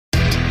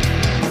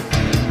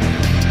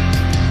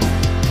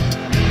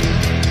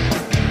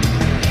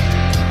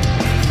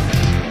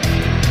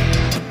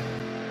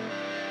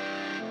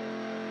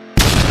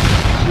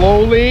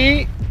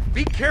slowly.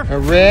 Be careful.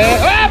 Red.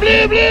 Ah,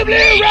 blue, blue,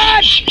 blue.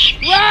 Run.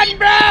 Run,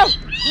 bro.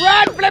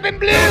 Run, flipping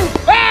blue.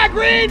 Ah,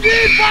 green,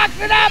 dude. Box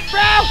it up,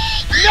 bro.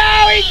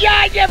 No, he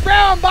got you, bro.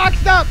 I'm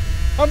boxed up.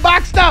 I'm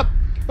boxed up.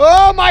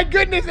 Oh, my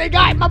goodness. They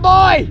got my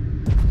boy.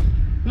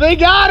 They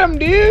got him,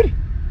 dude.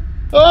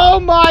 Oh,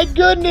 my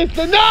goodness.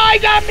 No, he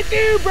got me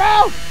too,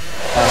 bro.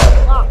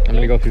 I'm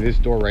going to go through this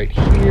door right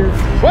here.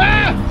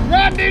 Ah,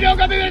 run, dude. Don't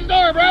go through this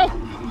door, bro.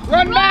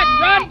 Run back.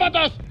 Run,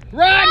 Patos.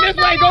 Run this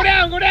way. Go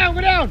down, go down,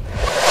 go down.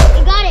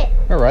 I got it.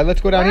 All right,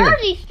 let's go down here. Where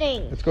are these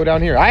things? Let's go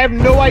down here. I have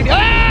no idea.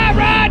 Ah,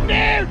 run,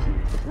 dude!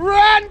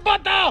 Run,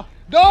 Pato!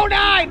 Don't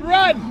hide,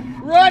 run!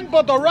 Run,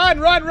 Pato, run,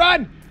 run,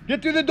 run!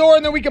 Get through the door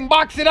and then we can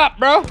box it up,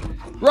 bro.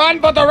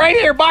 Run, Pato, right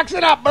here. Box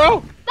it up,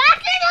 bro. Box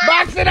it up!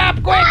 Box it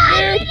up, quick,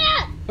 dude!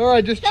 All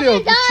right, just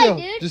chill, just chill.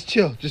 Just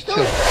chill, just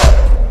chill.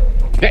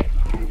 Hey.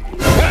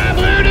 Ah,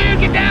 blue, dude,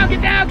 get down,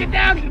 get down, get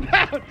down, get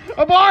down.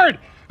 Aboard,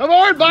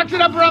 aboard, box it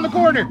up around the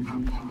corner.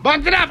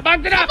 Box it up,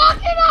 box it up. Box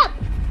it up!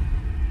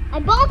 I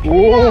boxed it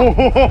Whoa!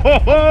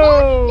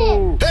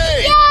 up.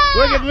 Hey! Yeah!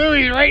 Look at Blue,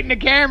 he's right in the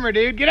camera,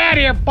 dude. Get out of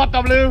here,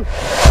 Pato Blue.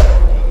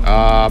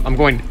 I'm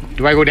going,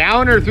 do I go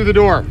down or through the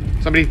door?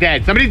 Somebody's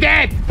dead, somebody's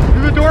dead!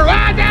 Through the door,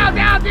 ah, down,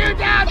 down, dude,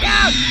 down,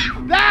 down!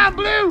 Down,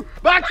 Blue!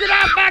 Box it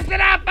up, box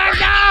it up, box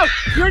it up!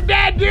 You're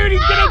dead, dude,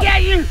 he's gonna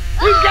get you!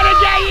 He's gonna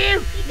get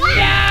you!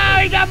 No,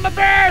 he got my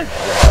bird!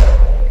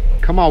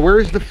 Come on,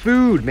 where's the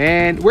food,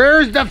 man?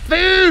 Where's the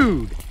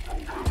food?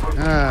 He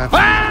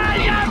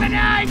got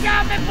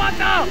me,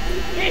 Pato!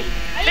 He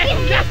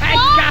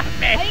got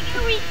me! Are you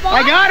gonna respawn?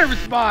 I gotta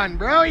respond,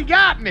 bro. He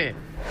got me.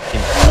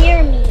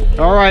 Near me.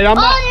 All right, I'm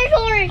not. There's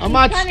orange. I'm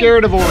not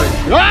scared of orange.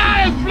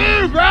 Ah, it's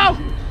blue, bro.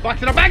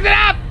 Box it up, box it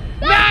up.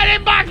 No, I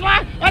didn't box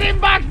fast. I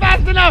didn't box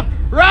fast enough.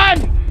 Run,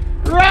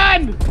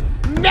 run.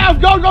 No,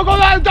 go, go,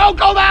 go. Don't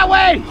go that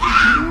way.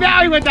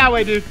 No, he went that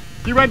way, dude.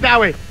 He went that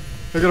way.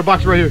 I got a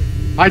box right here.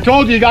 I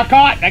told you, he got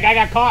caught. That guy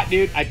got caught,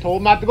 dude. I told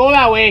him not to go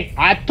that way.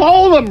 I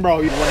told him,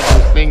 bro. He's one of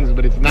those things,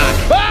 but it's not.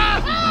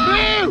 Ah!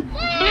 Blue!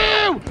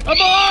 Blue!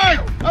 Aboard!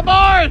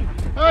 Aboard!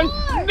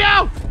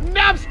 No!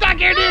 No, I'm stuck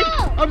here, dude.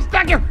 I'm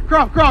stuck here.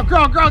 Crawl, crawl,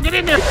 crawl, crawl. Get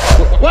in there.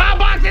 Wow,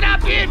 box it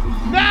up, dude.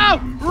 No!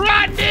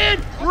 Run,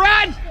 dude!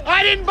 Run!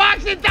 I didn't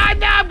box in time.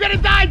 Now I'm gonna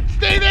die.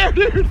 Stay there,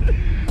 dude.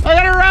 I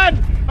gotta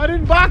run. I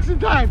didn't box in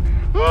time.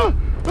 Oh,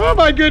 oh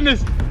my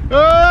goodness. Oh,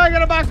 I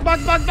gotta box,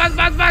 box, box, box,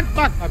 box, box,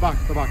 box. I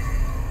boxed, I boxed.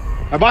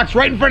 I boxed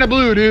right in front of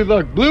blue, dude.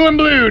 Look, blue and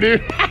blue,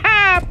 dude.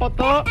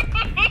 Pato.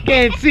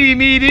 Can't see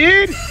me,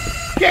 dude.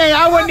 Okay,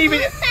 I wouldn't even.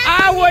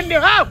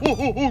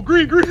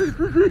 Green, green, green,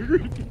 green,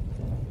 green.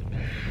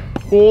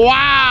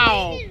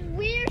 Wow.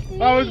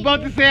 I was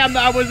about to say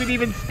I wasn't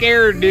even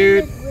scared,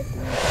 dude.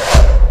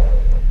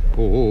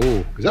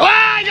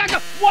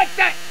 What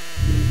that?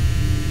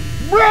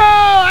 Bro,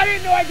 I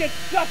didn't know I get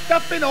sucked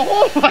up in a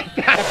hole like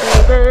that.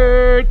 Happy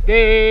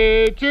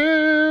birthday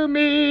to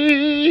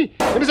me.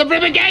 Give me some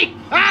flipping cake.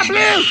 Ah,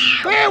 blue.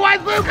 Blue, why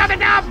is blue coming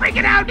down?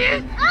 Freaking out,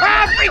 dude.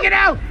 Ah, freaking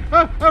out.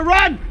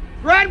 Run.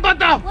 Run,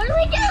 Pato. What do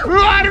we do?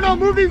 Oh, I don't know.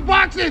 Move these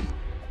boxes.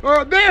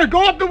 There,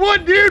 go up the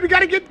wood, dude. We got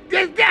to get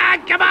this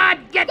down. Come on.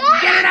 Get it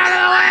out of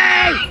the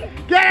way.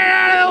 Get it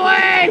out of the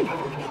way.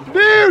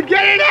 Dude,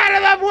 get it out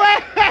of the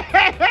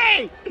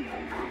way.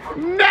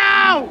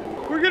 No.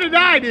 We're going to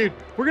die, dude.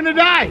 We're gonna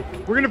die.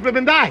 We're gonna flip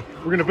and die.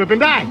 We're gonna flip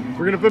and die.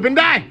 We're gonna flip and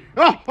die.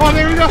 Oh,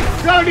 there we go.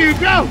 Go, dude,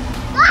 go.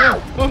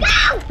 Go, go.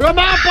 Come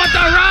on,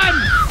 Pato, run.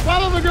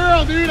 Follow the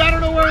girl, dude. I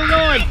don't know where we're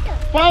going.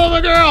 Follow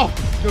the girl.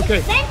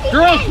 Okay.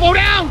 Girl, slow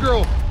down,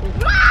 girl.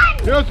 Run.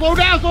 Girl, slow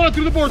down. Slow down.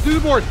 Through the board. Through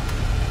the board.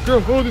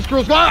 Girl, oh, this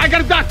girl's. Oh, I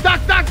gotta duck,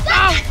 duck, duck.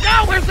 No,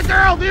 no. Where's the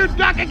girl, dude?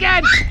 Duck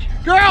again.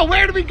 Girl,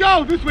 where do we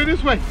go? This way,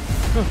 this way.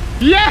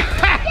 Yeah.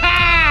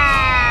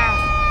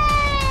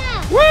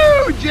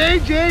 Woo,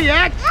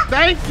 JJX,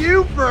 thank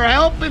you for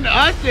helping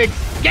us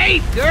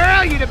escape,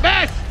 girl. You're the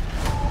best.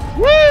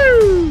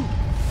 Woo.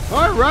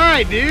 All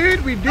right,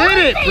 dude, we did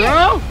it,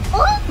 bro.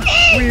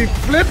 We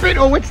flip it.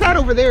 Oh, what's that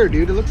over there,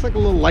 dude? It looks like a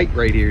little light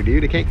right here,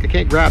 dude. I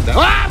can't grab that.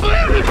 Ah,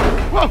 blue.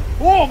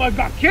 Oh, I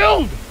got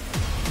killed.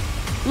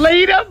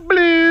 Later,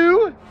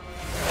 blue.